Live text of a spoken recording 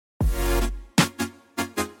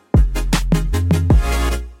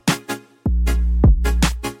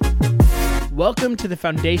Welcome to the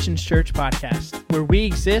Foundations Church podcast, where we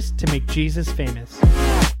exist to make Jesus famous.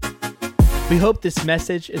 We hope this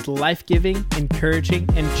message is life-giving, encouraging,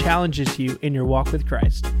 and challenges you in your walk with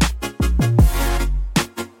Christ.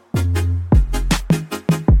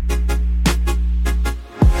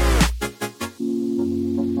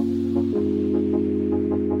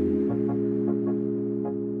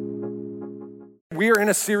 We are in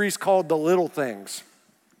a series called The Little Things.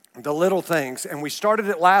 The Little Things. And we started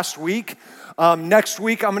it last week. Next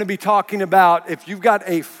week, I'm going to be talking about if you've got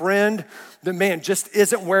a friend that, man, just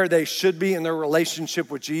isn't where they should be in their relationship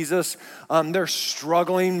with Jesus. They're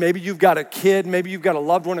struggling. Maybe you've got a kid. Maybe you've got a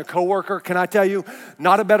loved one, a coworker. Can I tell you,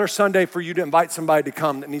 not a better Sunday for you to invite somebody to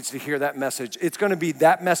come that needs to hear that message. It's going to be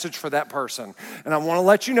that message for that person. And I want to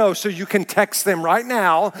let you know so you can text them right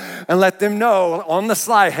now and let them know on the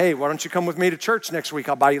slide, hey, why don't you come with me to church next week?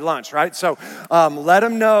 I'll buy you lunch, right? So let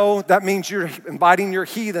them know. That means you're inviting your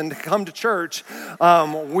heathen to come to church.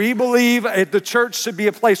 We believe the church should be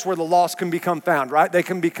a place where the lost can become found, right? They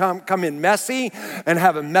can come in messy and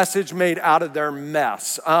have a message made out of their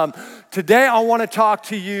mess. Today, I want to talk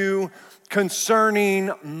to you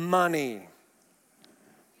concerning money.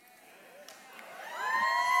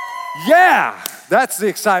 Yeah, that's the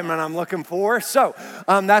excitement I'm looking for. So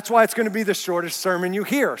that's why it's going to be the shortest sermon you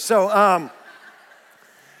hear. So,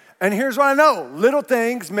 and here's what I know. Little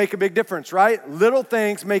things make a big difference, right? Little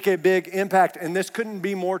things make a big impact. And this couldn't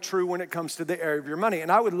be more true when it comes to the area of your money.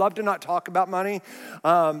 And I would love to not talk about money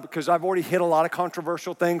because I've already hit a lot of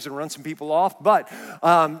controversial things and run some people off. But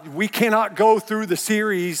we cannot go through the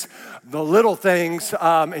series, The Little Things,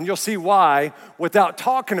 and you'll see why, without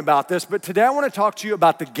talking about this. But today I want to talk to you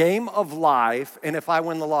about the game of life and if I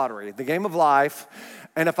win the lottery. The game of life.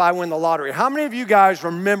 And if I win the lottery. How many of you guys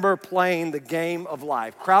remember playing the game of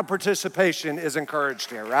life? Crowd participation is encouraged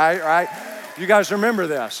here, right? You guys remember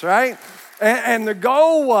this, right? And the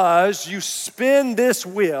goal was you spin this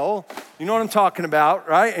wheel. You know what I'm talking about,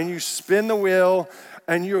 right? And you spin the wheel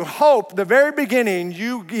and you hope, the very beginning,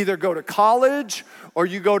 you either go to college or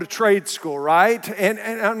you go to trade school, right? And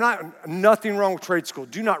I'm nothing wrong with trade school.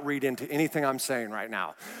 Do not read into anything I'm saying right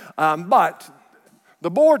now. But the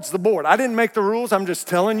board's the board. I didn't make the rules. I'm just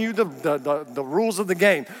telling you the rules of the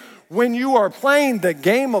game. When you are playing the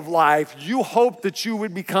game of life, you hope that you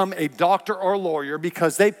would become a doctor or lawyer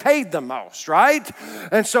because they paid the most, right?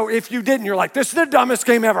 And so if you didn't, you're like, this is the dumbest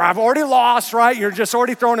game ever. I've already lost, right? You're just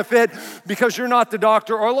already throwing a fit because you're not the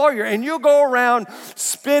doctor or lawyer. And you go around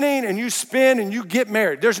spinning and you spin and you get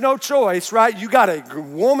married. There's no choice, right? You got a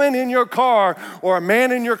woman in your car or a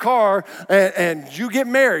man in your car and you get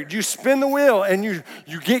married. You spin the wheel and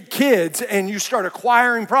you get kids and you start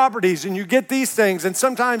acquiring properties and you get these things. And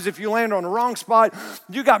sometimes if you land on the wrong spot,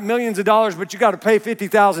 you got millions of dollars, but you got to pay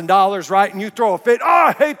 $50,000, right? And you throw a fit. Oh,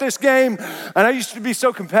 I hate this game. And I used to be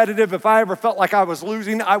so competitive. If I ever felt like I was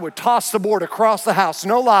losing, I would toss the board across the house,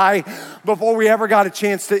 no lie, before we ever got a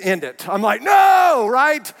chance to end it. I'm like, no,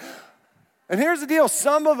 right? And here's the deal.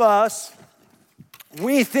 Some of us,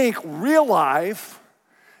 we think real life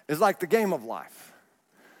is like the game of life.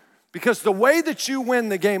 Because the way that you win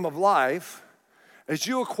the game of life is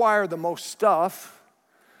you acquire the most stuff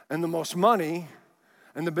and the most money,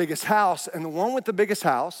 and the biggest house, and the one with the biggest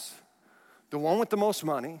house, the one with the most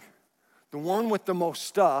money, the one with the most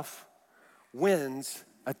stuff wins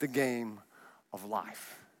at the game of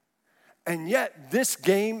life. And yet, this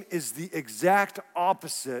game is the exact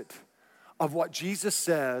opposite of what Jesus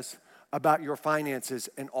says about your finances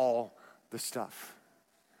and all the stuff.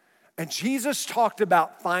 And Jesus talked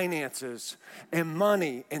about finances and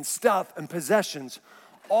money and stuff and possessions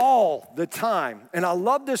all the time. And I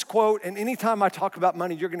love this quote, and anytime I talk about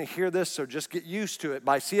money, you're going to hear this, so just get used to it,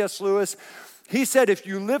 by C.S. Lewis. He said, if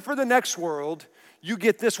you live for the next world, you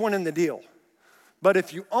get this one in the deal. But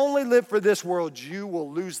if you only live for this world, you will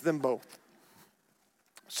lose them both.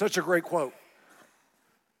 Such a great quote.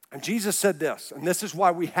 And Jesus said this, and this is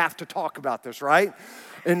why we have to talk about this, right?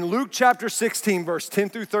 In Luke chapter 16, verse 10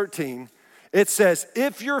 through 13, it says,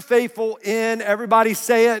 if you're faithful in, everybody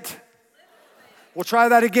say it. We'll try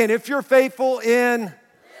that again. If you're faithful in,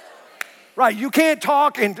 right, you can't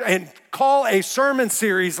talk and call a sermon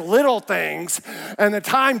series little things, and the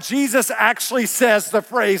time Jesus actually says the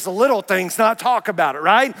phrase little things, not talk about it,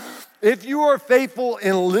 right? If you are faithful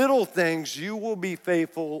in little things, you will be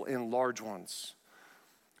faithful in large ones.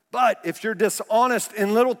 But if you're dishonest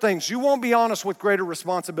in little things, you won't be honest with greater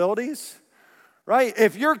responsibilities. Right?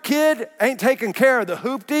 If your kid ain't taking care of the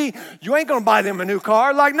hoopty, you ain't gonna buy them a new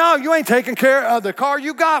car. Like, no, you ain't taking care of the car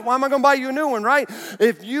you got. Why am I gonna buy you a new one, right?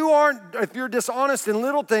 If you're dishonest in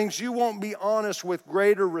little things, you won't be honest with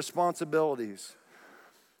greater responsibilities.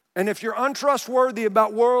 And if you're untrustworthy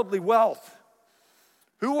about worldly wealth,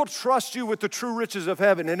 who will trust you with the true riches of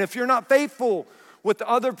heaven? And if you're not faithful with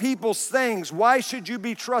other people's things, why should you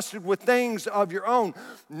be trusted with things of your own?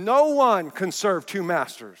 No one can serve two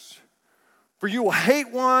masters. For you will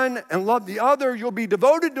hate one and love the other. You'll be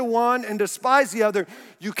devoted to one and despise the other.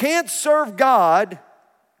 You can't serve God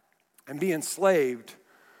and be enslaved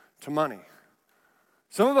to money.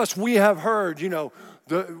 Some of us, we have heard,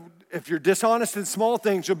 if you're dishonest in small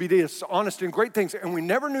things, you'll be dishonest in great things. And we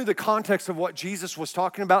never knew the context of what Jesus was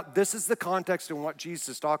talking about. This is the context in what Jesus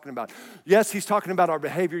is talking about. Yes, he's talking about our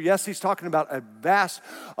behavior. Yes, he's talking about a vast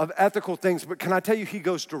of ethical things. But can I tell you, he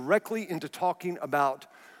goes directly into talking about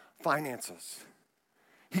finances.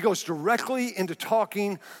 He goes directly into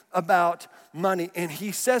talking about money. And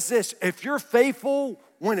he says this, if you're faithful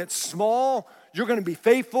when it's small, you're going to be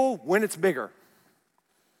faithful when it's bigger.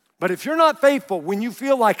 But if you're not faithful when you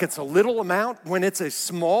feel like it's a little amount, when it's a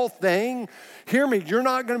small thing, hear me, you're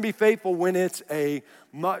not going to be faithful when it's a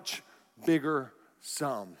much bigger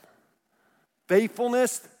sum.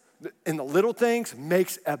 Faithfulness in the little things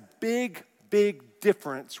makes a big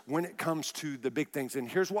difference when it comes to the big things. And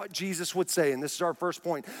here's what Jesus would say, and this is our first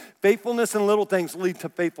point. Faithfulness in little things lead to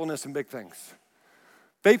faithfulness in big things.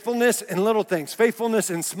 Faithfulness in little things,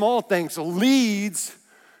 faithfulness in small things leads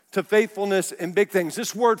to faithfulness in big things.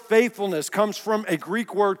 This word faithfulness comes from a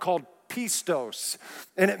Greek word called pistos,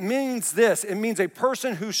 and it means this. It means a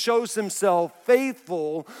person who shows himself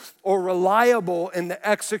faithful or reliable in the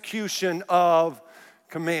execution of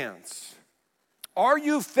commands. Are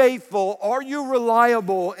you faithful? Are you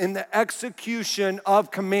reliable in the execution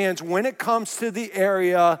of commands when it comes to the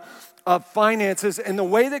area of finances and the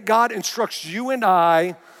way that God instructs you and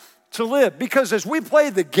I to live? Because as we play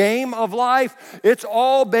the game of life, it's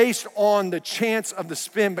all based on the chance of the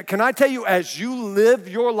spin. But can I tell you, as you live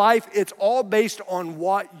your life, it's all based on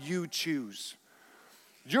what you choose.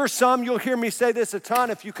 You'll hear me say this a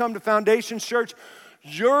ton if you come to Foundations Church.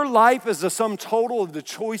 Your life is the sum total of the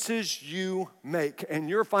choices you make, and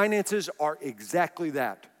your finances are exactly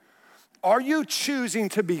that. Are you choosing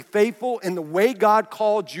to be faithful in the way God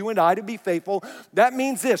called you and I to be faithful? That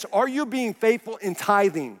means this. Are you being faithful in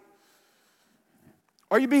tithing?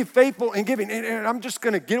 Are you being faithful in giving? And I'm just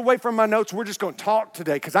going to get away from my notes. We're just going to talk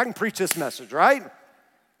today because I can preach this message, right?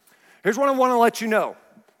 Here's what I want to let you know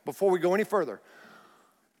before we go any further.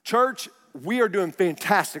 Church, we are doing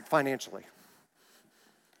fantastic financially.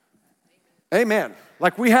 Amen.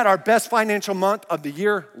 Like we had our best financial month of the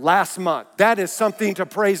year last month. That is something to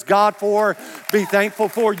praise God for, be thankful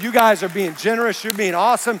for. You guys are being generous. You're being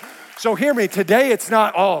awesome. So hear me, today it's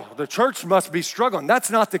not, the church must be struggling. That's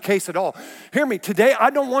not the case at all. Hear me, today I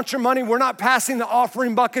don't want your money. We're not passing the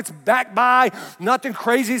offering buckets back by. Nothing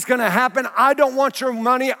crazy is going to happen. I don't want your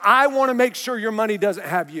money. I want to make sure your money doesn't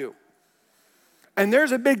have you. And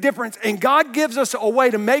there's a big difference. And God gives us a way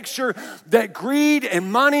to make sure that greed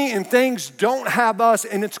and money and things don't have us,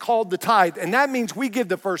 and it's called the tithe. And that means we give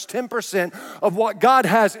the first 10% of what God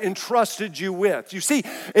has entrusted you with. You see,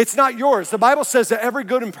 it's not yours. The Bible says that every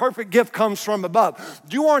good and perfect gift comes from above.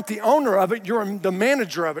 You aren't the owner of it. You're the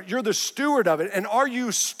manager of it. You're the steward of it. And are you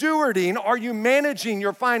stewarding, are you managing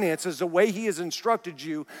your finances the way He has instructed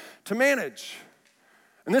you to manage?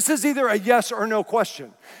 And this is either a yes or no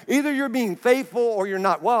question. Either you're being faithful or you're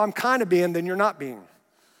not. Well, I'm kind of being, then you're not being.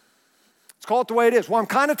 Let's call it the way it is. Well, I'm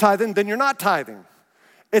kind of tithing, then you're not tithing.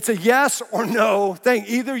 It's a yes or no thing.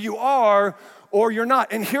 Either you are or you're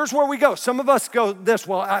not. And here's where we go. Some of us go this,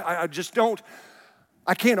 well, I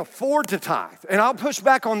can't afford to tithe. And I'll push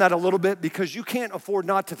back on that a little bit because you can't afford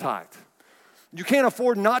not to tithe. You can't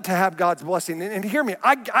afford not to have God's blessing. And hear me,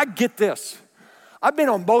 I get this. I've been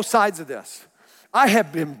on both sides of this. I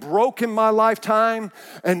have been broke in my lifetime,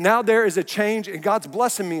 and now there is a change, and God's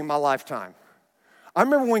blessing me in my lifetime. I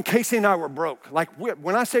remember when Casey and I were broke. Like,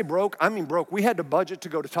 when I say broke, I mean broke. We had to budget to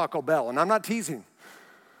go to Taco Bell, and I'm not teasing.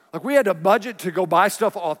 Like, we had to budget to go buy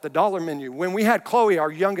stuff off the dollar menu. When we had Chloe,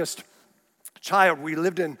 our youngest child, we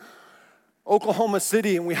lived in Oklahoma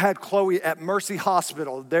City, and we had Chloe at Mercy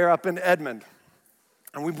Hospital there up in Edmond.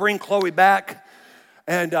 And we bring Chloe back.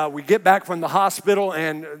 And we get back from the hospital,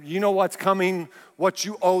 and you know what's coming, what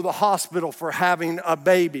you owe the hospital for having a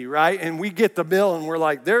baby, right? And we get the bill, and we're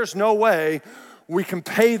like, there's no way we can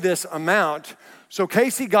pay this amount. So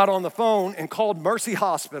Casey got on the phone and called Mercy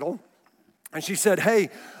Hospital, And she said, hey,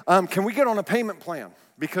 can we get on a payment plan?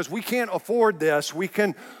 Because we can't afford this.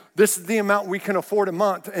 This is the amount we can afford a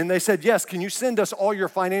month. And they said, yes, can you send us all your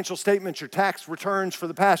financial statements, your tax returns for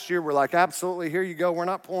the past year? We're like, absolutely, here you go. We're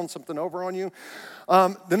not pulling something over on you.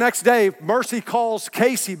 The next day, Mercy calls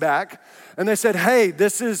Casey back, and they said, hey,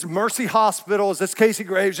 this is Mercy Hospital. Is this Casey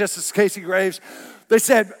Graves? Yes, this is Casey Graves. They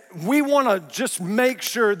said, we want to just make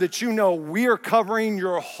sure that you know we are covering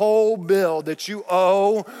your whole bill that you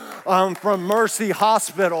owe from Mercy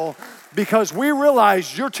Hospital because we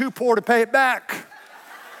realize you're too poor to pay it back.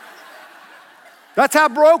 That's how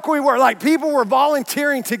broke we were. Like, people were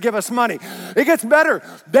volunteering to give us money. It gets better.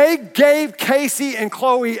 They gave Casey and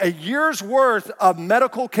Chloe a year's worth of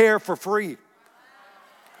medical care for free.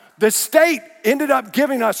 The state ended up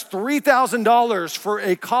giving us $3,000 for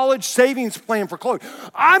a college savings plan for Chloe.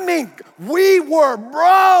 I mean, we were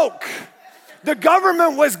broke. The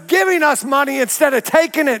government was giving us money instead of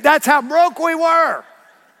taking it. That's how broke we were.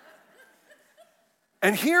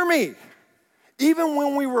 And hear me. Even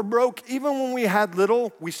when we were broke, even when we had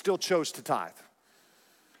little, we still chose to tithe.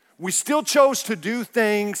 We still chose to do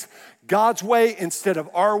things God's way instead of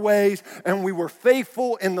our ways, and we were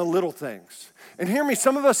faithful in the little things. And hear me,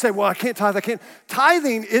 some of us say, well, I can't tithe, I can't.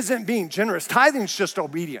 Tithing isn't being generous. Tithing is just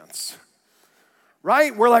obedience,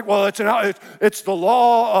 right? We're like, well, it's the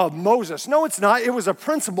law of Moses. No, it's not. It was a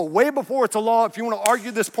principle way before it's a law. If you want to argue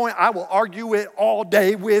this point, I will argue it all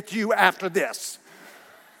day with you after this.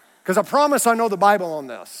 Because I promise I know the Bible on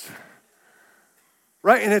this,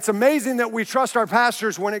 right? And it's amazing that we trust our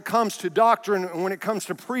pastors when it comes to doctrine and when it comes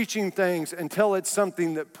to preaching things until it's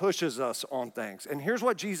something that pushes us on things. And here's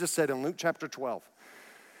what Jesus said in Luke chapter 12.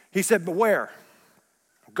 He said, beware,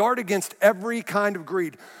 guard against every kind of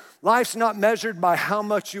greed. Life's not measured by how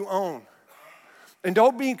much you own. And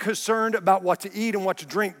don't be concerned about what to eat and what to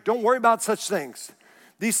drink. Don't worry about such things.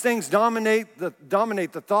 These things dominate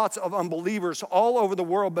the thoughts of unbelievers all over the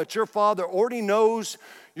world, but your Father already knows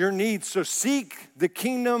your needs. So seek the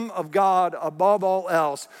kingdom of God above all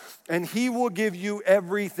else, and He will give you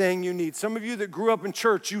everything you need. Some of you that grew up in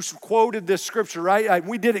church, you quoted this scripture, right?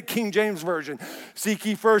 We did it King James Version. Seek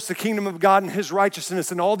ye first the kingdom of God and His righteousness,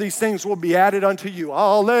 and all these things will be added unto you.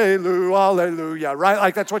 Hallelujah, hallelujah, right?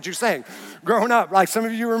 Like that's what you're saying growing up. Like some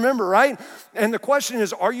of you remember, right? And the question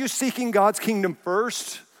is, are you seeking God's kingdom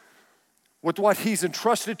first with what He's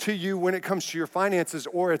entrusted to you when it comes to your finances,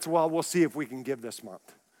 or it's, well, we'll see if we can give this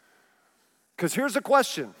month? Because here's the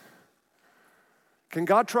question. Can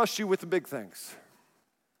God trust you with the big things?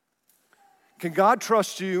 Can God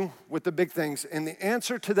trust you with the big things? And the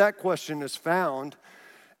answer to that question is found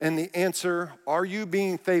in the answer, are you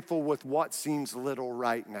being faithful with what seems little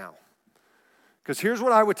right now? Because here's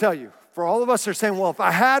what I would tell you. For all of us that are saying, well, if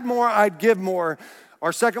I had more, I'd give more.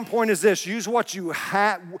 Our second point is this: use what you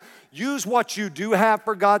do have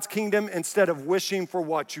for God's kingdom instead of wishing for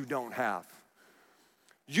what you don't have.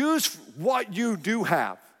 Use what you do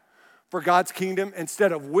have for God's kingdom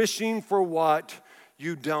instead of wishing for what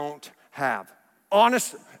you don't have.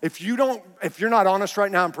 Honest, if you're not honest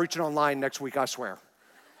right now, I'm preaching online next week, I swear.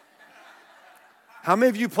 How many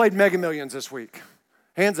of you played Mega Millions this week?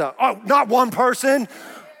 Hands up. Oh, not one person.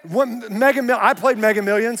 I played Mega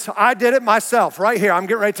Millions. I did it myself right here. I'm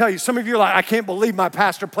getting ready to tell you. Some of you are like, I can't believe my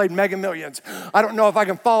pastor played Mega Millions. I don't know if I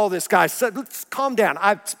can follow this guy. So, let's calm down.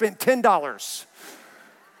 I spent $10.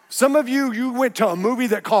 Some of you went to a movie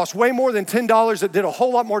that cost way more than $10 that did a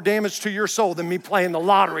whole lot more damage to your soul than me playing the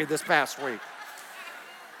lottery this past week.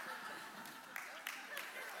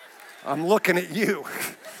 I'm looking at you.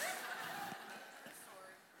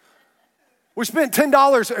 We spent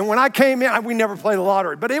 $10, and when I came in, we never played the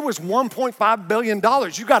lottery, but it was $1.5 billion.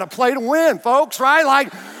 You got to play to win, folks, right?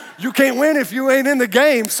 Like, you can't win if you ain't in the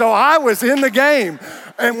game, so I was in the game.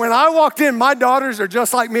 And when I walked in, my daughters are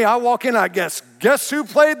just like me. I walk in, I guess who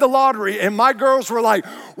played the lottery? And my girls were like,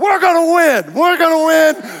 we're going to win. We're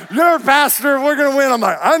going to win. You're a pastor. We're going to win. I'm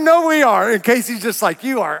like, I know we are. And Casey's just like,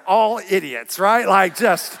 you are all idiots, right? Like,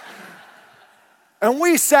 just... And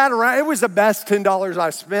we sat around. It was the best $10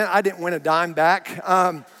 I spent. I didn't win a dime back.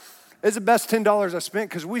 It was the best $10 I spent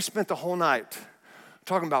because we spent the whole night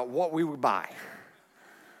talking about what we would buy,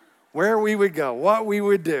 where we would go, what we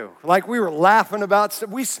would do. Like, we were laughing about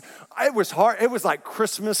stuff. It was hard. It was like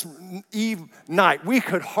Christmas Eve night. We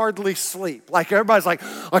could hardly sleep. Like, everybody's like,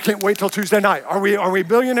 I can't wait till Tuesday night. Are we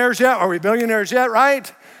billionaires yet? Are we billionaires yet,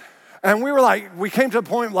 right? And we were like, we came to a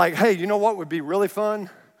point like, hey, you know what would be really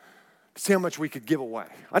fun? See how much we could give away.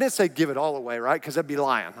 I didn't say give it all away, right? Because that'd be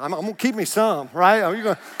lying. I'm going to keep me some, right?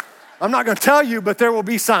 I'm not going to tell you, but there will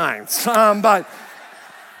be signs. But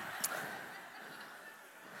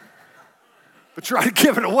try to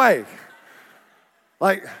give it away.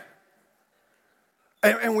 Like,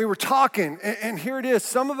 and we were talking, and here it is.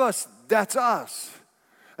 Some of us, that's us.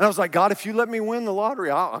 And I was like, God, if you let me win the lottery,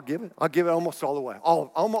 I'll give it. I'll give it almost all the way.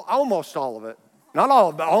 Almost all of it. Not all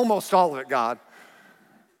of it, but almost all of it, God.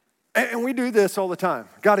 And we do this all the time.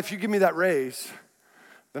 God, if you give me that raise,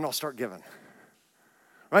 then I'll start giving.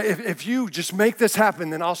 Right? If you just make this happen,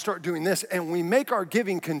 then I'll start doing this. And we make our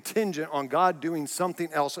giving contingent on God doing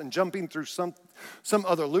something else and jumping through some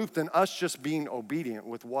other loop than us just being obedient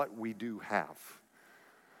with what we do have.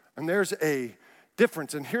 And there's a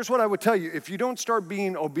difference. And here's what I would tell you. If you don't start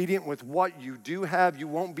being obedient with what you do have, you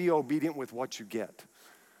won't be obedient with what you get.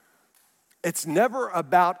 It's never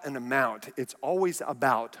about an amount. It's always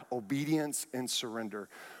about obedience and surrender.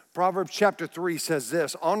 Proverbs chapter 3 says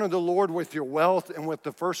this, honor the Lord with your wealth and with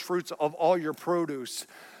the first fruits of all your produce.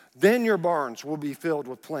 Then your barns will be filled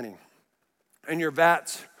with plenty, and your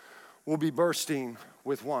vats will be bursting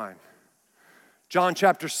with wine. John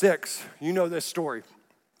chapter 6, you know this story.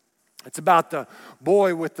 It's about the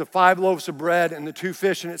boy with the 5 loaves of bread and the 2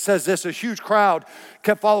 fish, and it says this, a huge crowd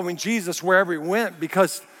kept following Jesus wherever he went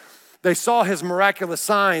because they saw his miraculous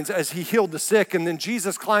signs as he healed the sick, and then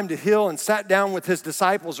Jesus climbed a hill and sat down with his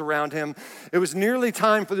disciples around him. It was nearly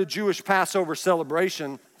time for the Jewish Passover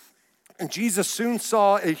celebration, and Jesus soon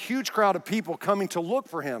saw a huge crowd of people coming to look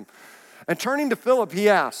for him. And turning to Philip, he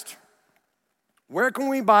asked, where can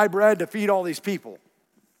we buy bread to feed all these people?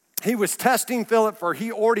 He was testing Philip, for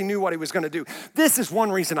he already knew what he was going to do. This is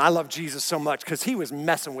one reason I love Jesus so much, because he was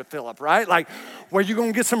messing with Philip, right? Like, where you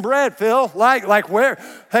going to get some bread, Phil? Like where?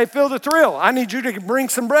 Hey, Phil the Thrill, I need you to bring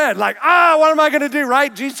some bread. Like, what am I going to do,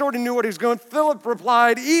 right? Jesus already knew what he was going to do. Philip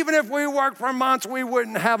replied, even if we worked for months, we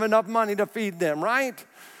wouldn't have enough money to feed them, right?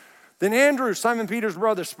 Then Andrew, Simon Peter's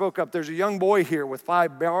brother, spoke up. There's a young boy here with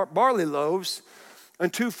 5 barley loaves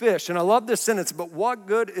and 2 fish. And I love this sentence, but what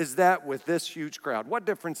good is that with this huge crowd? What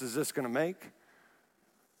difference is this going to make?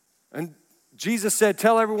 And Jesus said,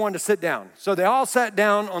 tell everyone to sit down. So they all sat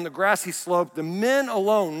down on the grassy slope. The men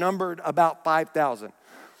alone numbered about 5,000.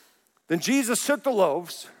 Then Jesus took the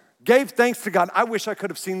loaves, gave thanks to God. I wish I could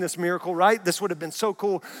have seen this miracle, right? This would have been so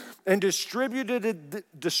cool. And distributed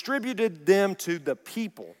them to the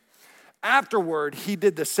people. Afterward, he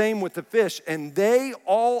did the same with the fish, and they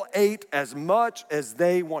all ate as much as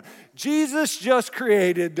they wanted. Jesus just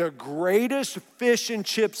created the greatest fish and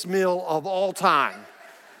chips meal of all time,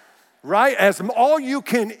 right? As all you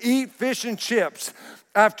can eat fish and chips.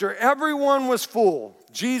 After everyone was full,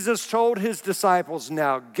 Jesus told his disciples,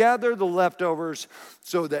 now gather the leftovers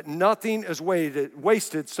so that nothing is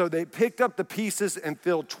wasted. So they picked up the pieces and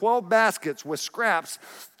filled 12 baskets with scraps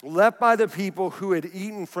left by the people who had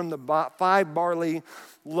eaten from the 5 barley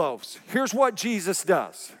loaves. Here's what Jesus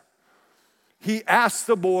does. He asks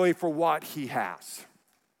the boy for what he has.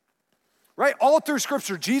 Right? All through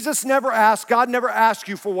Scripture, Jesus never asked, God never asked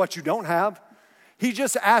you for what you don't have. He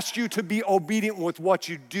just asked you to be obedient with what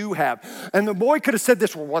you do have. And the boy could have said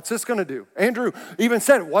this, well, what's this going to do? Andrew even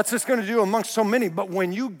said, what's this going to do amongst so many? But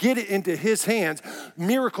when you get it into his hands,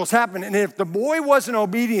 miracles happen. And if the boy wasn't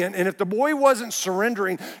obedient and if the boy wasn't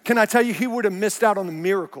surrendering, can I tell you, he would have missed out on the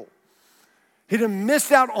miracle. He'd have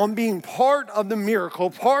missed out on being part of the miracle,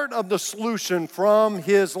 part of the solution from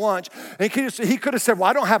his lunch. And he could have said, well,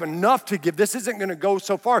 I don't have enough to give. This isn't going to go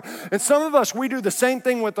so far. And some of us, we do the same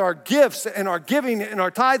thing with our gifts and our giving and our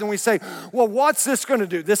tithe. And we say, well, what's this going to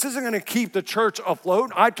do? This isn't going to keep the church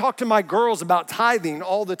afloat. I talk to my girls about tithing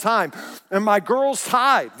all the time. And my girls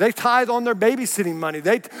tithe. They tithe on their babysitting money.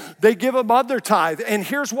 They give above their tithe. And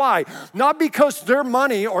here's why. Not because their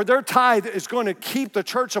money or their tithe is going to keep the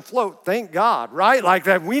church afloat. Thank God. Right? Like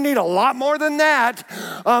that, we need a lot more than that.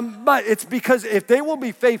 But it's because if they will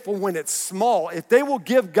be faithful when it's small, if they will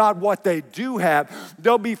give God what they do have,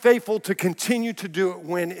 they'll be faithful to continue to do it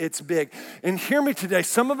when it's big. And hear me today,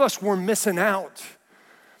 some of us were missing out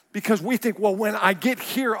because we think, well, when I get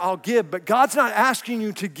here, I'll give. But God's not asking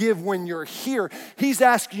you to give when you're here. He's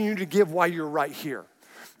asking you to give while you're right here.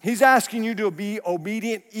 He's asking you to be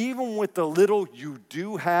obedient even with the little you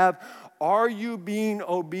do have. Are you being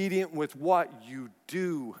obedient with what you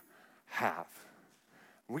do have?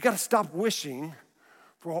 We got to stop wishing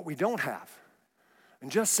for what we don't have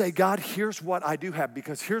and just say, God, here's what I do have,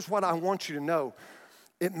 because here's what I want you to know.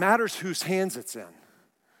 It matters whose hands it's in,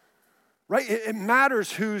 right? It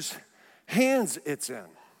matters whose hands it's in.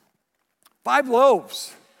 5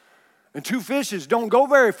 loaves and 2 fishes don't go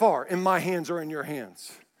very far in my hands or in your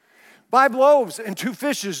hands. 5 loaves and 2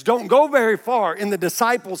 fishes don't go very far in the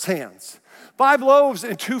disciples' hands. 5 loaves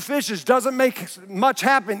and 2 fishes doesn't make much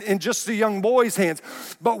happen in just the young boy's hands.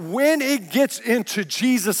 But when it gets into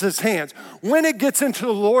Jesus' hands, when it gets into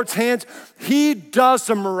the Lord's hands, he does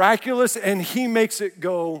the miraculous and he makes it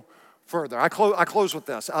go further. I close with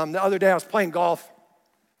this. The other day I was playing golf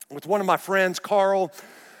with one of my friends, Carl,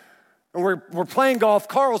 and we're playing golf.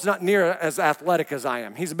 Carl's not near as athletic as I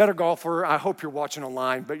am. He's a better golfer. I hope you're watching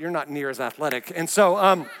online, but you're not near as athletic. And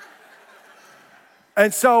so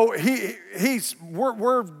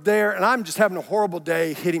we're there, and I'm just having a horrible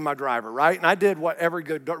day hitting my driver, right? And I did what every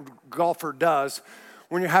good golfer does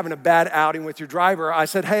when you're having a bad outing with your driver. I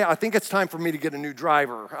said, hey, I think it's time for me to get a new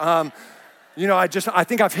driver. I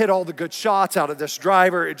think I've hit all the good shots out of this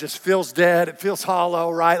driver. It just feels dead. It feels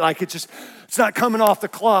hollow, right? Like it's not coming off the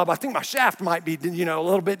club. I think my shaft might be, a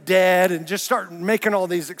little bit dead, and just start making all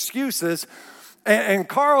these excuses. And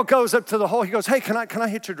Carl goes up to the hole. He goes, hey, can I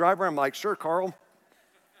hit your driver? I'm like, sure, Carl.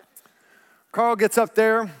 Carl gets up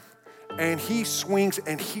there, and he swings,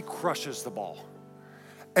 and he crushes the ball.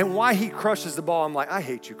 And why he crushes the ball, I'm like, I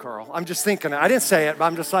hate you, Carl. I'm just thinking, I didn't say it, but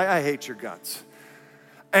I'm just like, I hate your guts.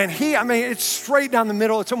 And it's straight down the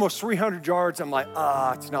middle. It's almost 300 yards. I'm like,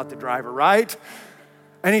 it's not the driver, right?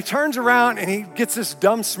 And he turns around and he gets this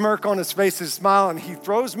dumb smirk on his face, his smile, and he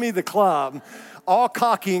throws me the club, all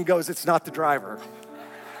cocky, and goes, it's not the driver.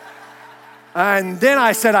 And then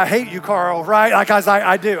I said, I hate you, Carl, right? Like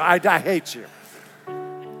I do. I hate you.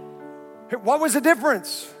 What was the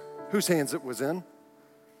difference? Whose hands it was in?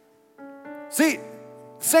 See,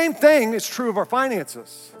 same thing is true of our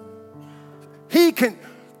finances.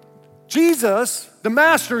 Jesus, the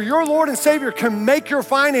Master, your Lord and Savior, can make your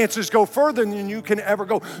finances go further than you can ever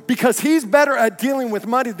go because he's better at dealing with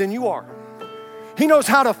money than you are. He knows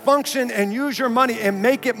how to function and use your money and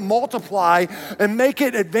make it multiply and make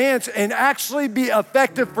it advance and actually be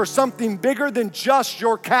effective for something bigger than just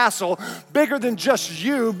your castle, bigger than just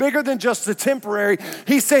you, bigger than just the temporary.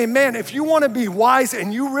 He's saying, man, if you want to be wise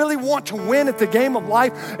and you really want to win at the game of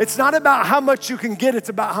life, it's not about how much you can get, it's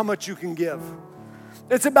about how much you can give.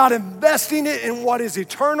 It's about investing it in what is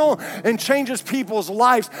eternal and changes people's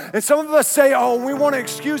lives. And some of us say, we want to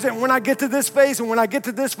excuse it. And when I get to this phase, and when I get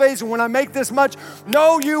to this phase, and when I make this much,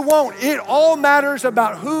 no, you won't. It all matters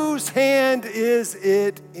about whose hand is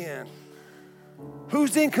it in.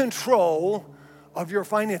 Who's in control of your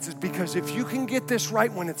finances? Because if you can get this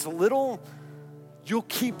right when it's a little, you'll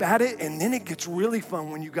keep at it, and then it gets really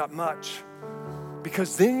fun when you got much.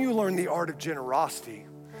 Because then you learn the art of generosity.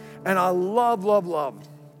 And I love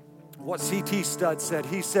what C.T. Studd said.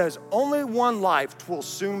 He says, only one life will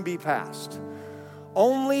soon be passed.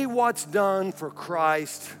 Only what's done for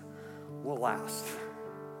Christ will last.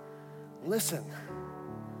 Listen,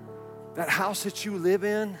 that house that you live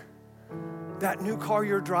in, that new car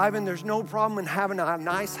you're driving, there's no problem in having a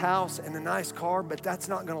nice house and a nice car, but that's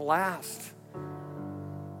not gonna last.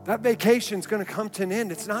 That vacation's gonna come to an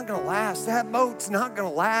end. It's not gonna last. That boat's not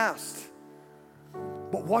gonna last.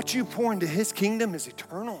 But what you pour into his kingdom is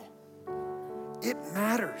eternal. It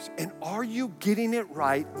matters. And are you getting it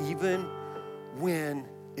right even when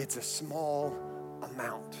it's a small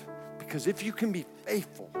amount? Because if you can be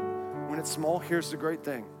faithful when it's small, here's the great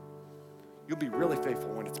thing. You'll be really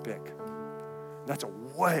faithful when it's big. That's a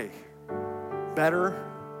way better,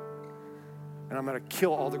 and I'm going to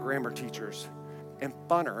kill all the grammar teachers, and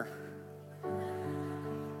funner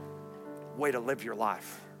way to live your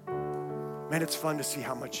life. Man, it's fun to see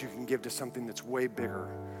how much you can give to something that's way bigger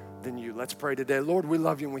than you. Let's pray today. Lord, we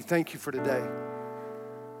love you and we thank you for today.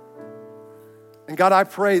 And God, I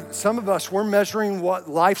pray that some of us, we're measuring what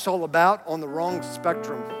life's all about on the wrong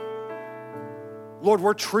spectrum. Lord,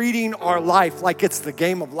 we're treating our life like it's the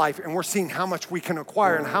game of life, and we're seeing how much we can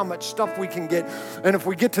acquire and how much stuff we can get. And if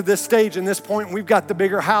we get to this stage and this point, we've got the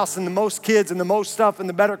bigger house and the most kids and the most stuff and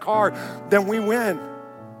the better car, then we win.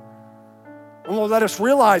 And Lord, let us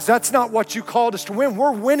realize that's not what you called us to win.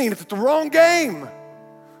 We're winning. It's the wrong game.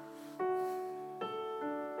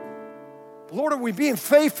 Lord, are we being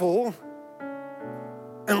faithful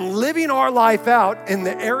and living our life out in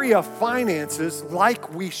the area of finances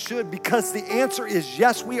like we should? Because the answer is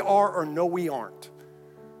yes, we are, or no, we aren't.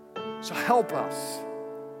 So help us.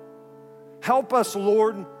 Help us,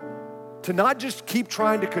 Lord, to not just keep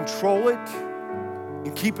trying to control it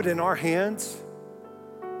and keep it in our hands,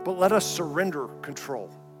 but let us surrender control.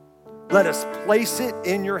 Let us place it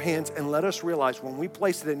in your hands, and let us realize when we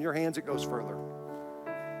place it in your hands, it goes further.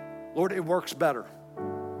 Lord, it works better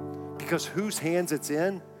because whose hands it's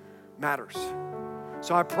in matters.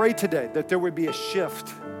 So I pray today that there would be a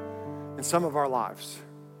shift in some of our lives.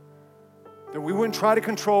 That we wouldn't try to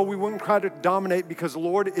control, we wouldn't try to dominate because,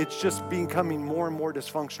 Lord, it's just becoming more and more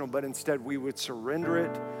dysfunctional, but instead we would surrender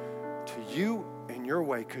it to you and your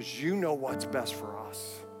way because you know what's best for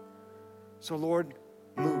us. So, Lord,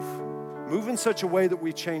 move in such a way that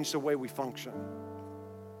we change the way we function.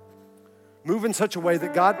 Move in such a way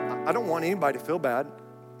that, God, I don't want anybody to feel bad.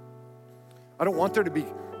 I don't want there to be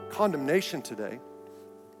condemnation today,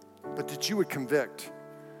 but that you would convict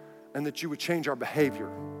and that you would change our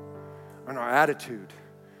behavior and our attitude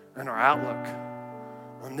and our outlook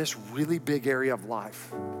on this really big area of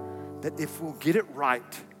life. That if we'll get it right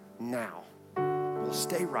now, we'll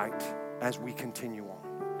stay right as we continue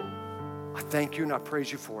on. I thank you and I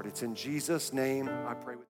praise you for it. It's in Jesus' name I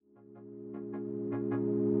pray.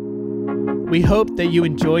 We hope that you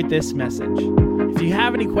enjoyed this message. If you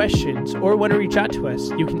have any questions or want to reach out to us,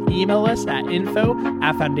 you can email us at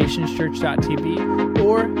info@foundationschurch.tv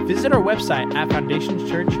or visit our website at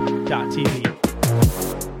foundationschurch.tv.